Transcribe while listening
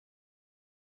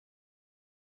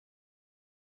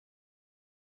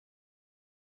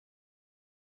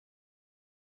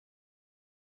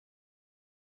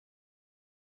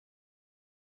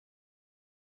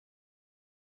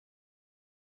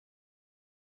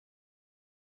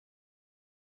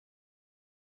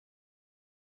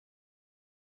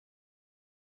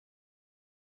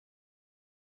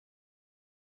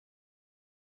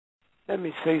let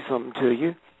me say something to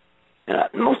you. And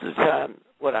most of the time,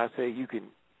 what I say, you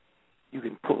can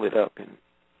pull it up in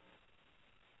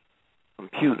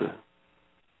computer.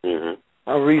 Mm-hmm.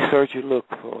 My researcher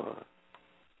looked for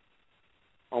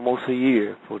almost a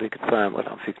year before they could find what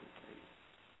I'm fixing to say.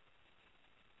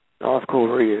 North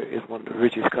Korea is one of the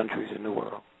richest countries in the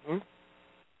world.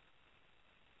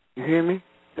 You hear me?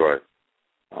 Right.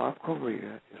 North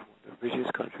Korea is one of the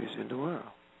richest countries in the world.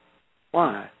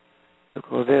 Why?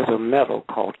 Because there's a metal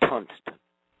called tungsten.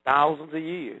 Thousands of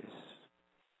years.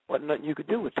 Wasn't nothing you could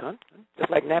do with tungsten, just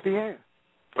like nappy hair.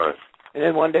 Right. And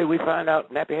then one day we find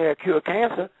out nappy hair cure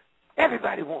cancer.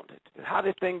 Everybody wants it. How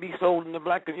this thing be sold in the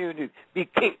black community? Be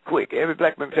kink quick. Every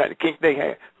black man trying to kink their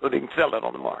hair so they can sell it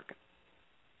on the market.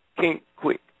 Kink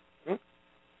quick.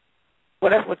 Well,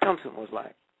 that's what tungsten was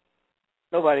like.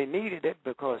 Nobody needed it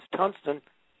because tungsten,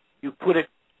 you put it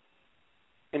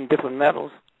in different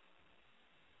metals,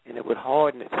 and it would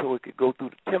harden it so it could go through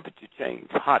the temperature change.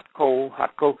 Hot, cold,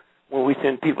 hot, cold. When we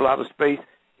send people out of space,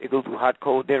 it goes through hot,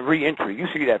 cold, then re-entry. You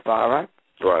see that fire, right?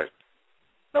 Right.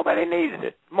 Nobody needed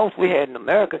it. Most we had in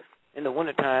America in the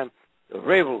wintertime, the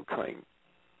railroad train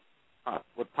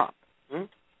would pop.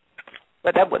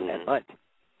 But that wasn't that much.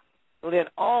 So then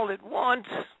all at once,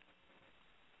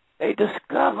 they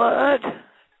discovered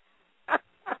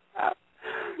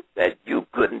that you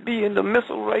couldn't be in the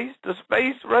missile race, the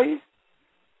space race.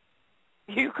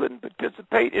 You couldn't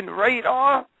participate in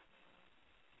radar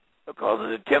because of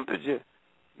the temperature.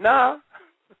 Now,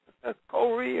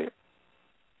 Korea,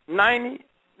 99%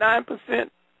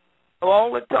 of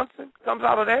all the tungsten comes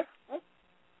out of there.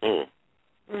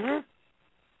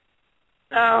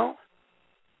 Now,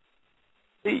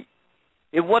 see,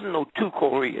 it wasn't no two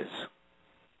Koreas.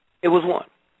 It was one.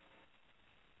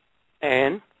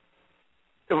 And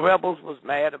the rebels was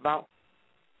mad about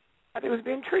how they was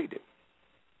being treated.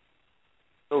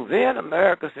 So then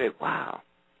America said, wow,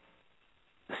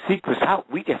 the secret's out.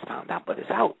 We just found out, but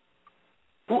it's out.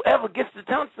 Whoever gets the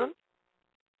tungsten,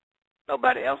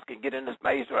 nobody else can get in the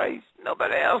space race.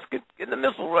 Nobody else can get in the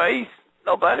missile race.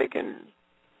 Nobody can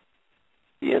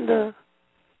be in the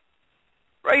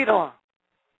radar.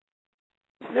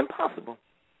 It's impossible.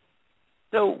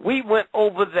 So we went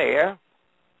over there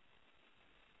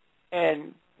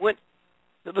and went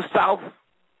to the South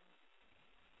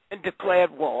and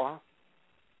declared war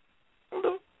on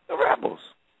the rebels.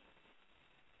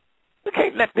 We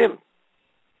can't let them.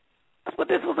 That's what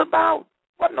this was about.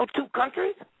 Wasn't no two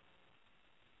countries.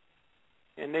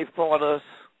 And they fought us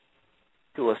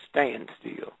to a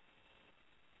standstill.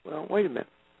 Well, wait a minute.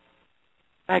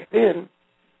 Back then,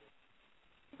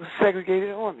 it was a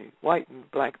segregated army. White and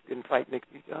black didn't fight next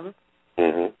to each other.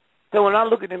 So when I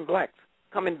look at them blacks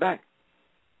coming back,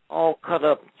 all cut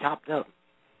up, chopped up,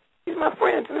 these are my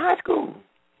friends in high school.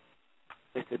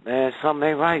 They said, man, something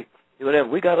ain't right. Whatever.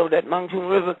 We got over that Monsoon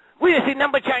River. We didn't see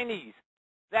number Chinese.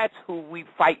 That's who we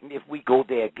fighting if we go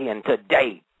there again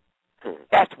today.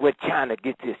 That's where China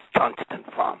gets its tungsten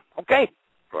from, okay?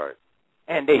 Right.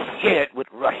 And they share it with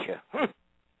Russia.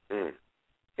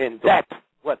 And that's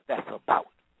what that's about.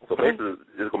 So basically,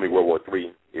 this is going to be World War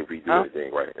III if we do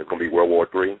anything, right? It's going to be World War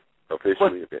III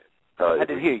officially? I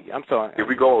didn't hear you. I'm sorry. If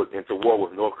we go into war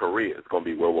with North Korea, it's going to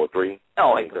be World War III?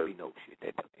 No, ain't going to be no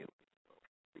shit.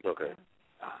 Okay.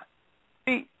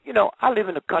 See, you know, I live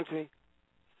in a country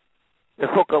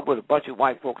that hook up with a bunch of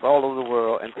white folks all over the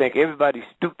world and think everybody's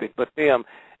stupid but them,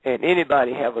 and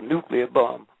anybody have a nuclear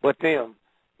bomb but them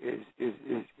is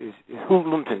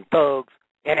hoodlums and thugs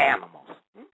and animals.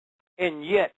 And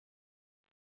yet,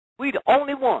 we the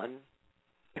only one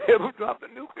ever dropped a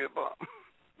nuclear bomb.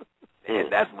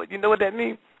 And that's what, you know what that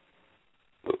means?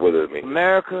 What does it mean?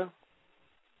 America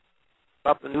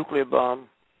dropped a nuclear bomb,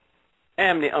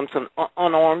 and on some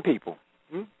unarmed people.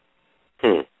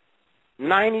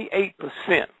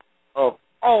 98% of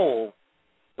all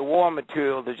the war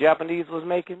material the Japanese was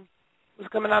making was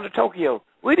coming out of Tokyo.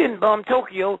 We didn't bomb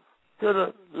Tokyo till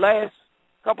the last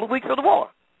couple of weeks of the war.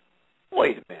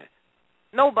 Wait a minute.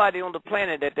 Nobody on the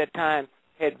planet at that time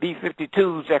had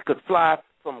B-52s that could fly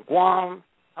from Guam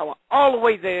all the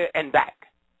way there and back.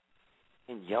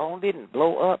 And y'all didn't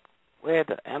blow up where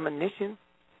the ammunition?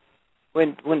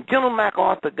 When General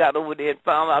MacArthur got over there and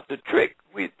found out the trick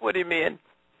we put him in,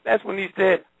 that's when he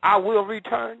said, I will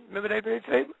return. Remember that big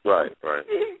statement? Right.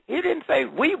 He didn't say,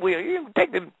 we will. He didn't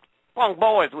take the punk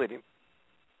boys with him.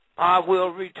 I will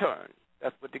return.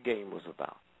 That's what the game was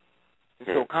about. And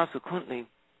so consequently,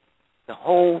 the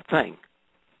whole thing,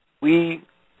 we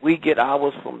get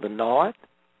ours from the north.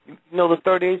 You know the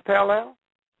 38th parallel?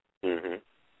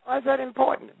 Why is that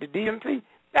important? The DMT?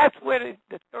 That's where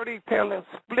the 38th parallel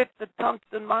split the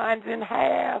tungsten mines in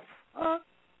half. Huh?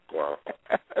 Wow.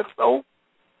 So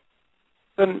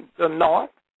the North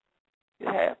is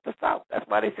half the South. That's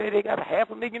why they say they got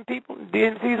 500,000 people in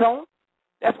DNC zone.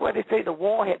 That's why they say the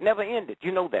war had never ended.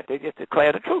 You know that. They just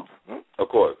declare the truth. Of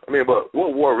course. I mean, but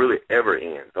what war really ever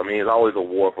ends? I mean, it's always a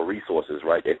war for resources,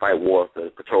 right? They fight wars to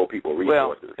control people's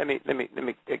resources. Well, let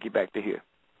me take you back to here.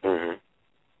 Mm-hmm.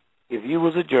 If you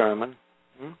was a German,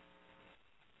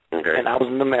 okay, and I was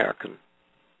an American,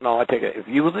 no, I take it. If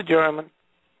you was a German,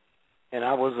 and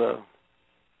I was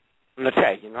an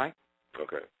Italian, right?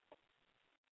 Okay.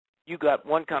 You got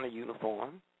one kind of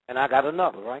uniform, and I got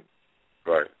another, right?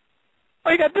 Right.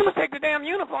 All you got to do is take the damn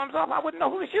uniforms off. I wouldn't know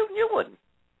who was shooting. You wouldn't.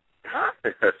 Huh?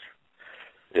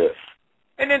 Yes.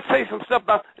 And then say some stuff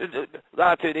about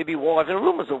God said there be wars and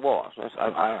rumors of wars. I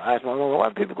asked my mother, why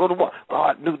do people go to war?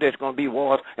 God knew there's going to be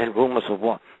wars and rumors of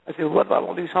war. I said, what about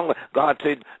all these hungry? God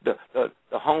said the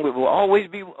hungry will always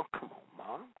be. Oh, come on,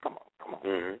 Mom. Come on.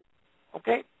 Mm-hmm.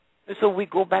 Okay? And so we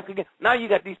go back again. Now you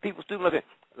got these people still looking.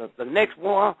 The next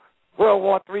war, World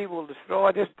War III, will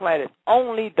destroy this planet.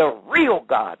 Only the real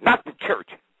God, not the church,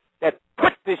 that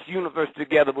put this universe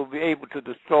together will be able to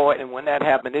destroy it. And when that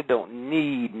happens, it don't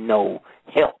need no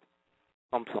help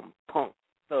from some punk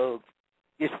thugs,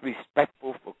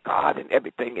 disrespectful for God and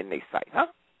everything in their sight. Huh?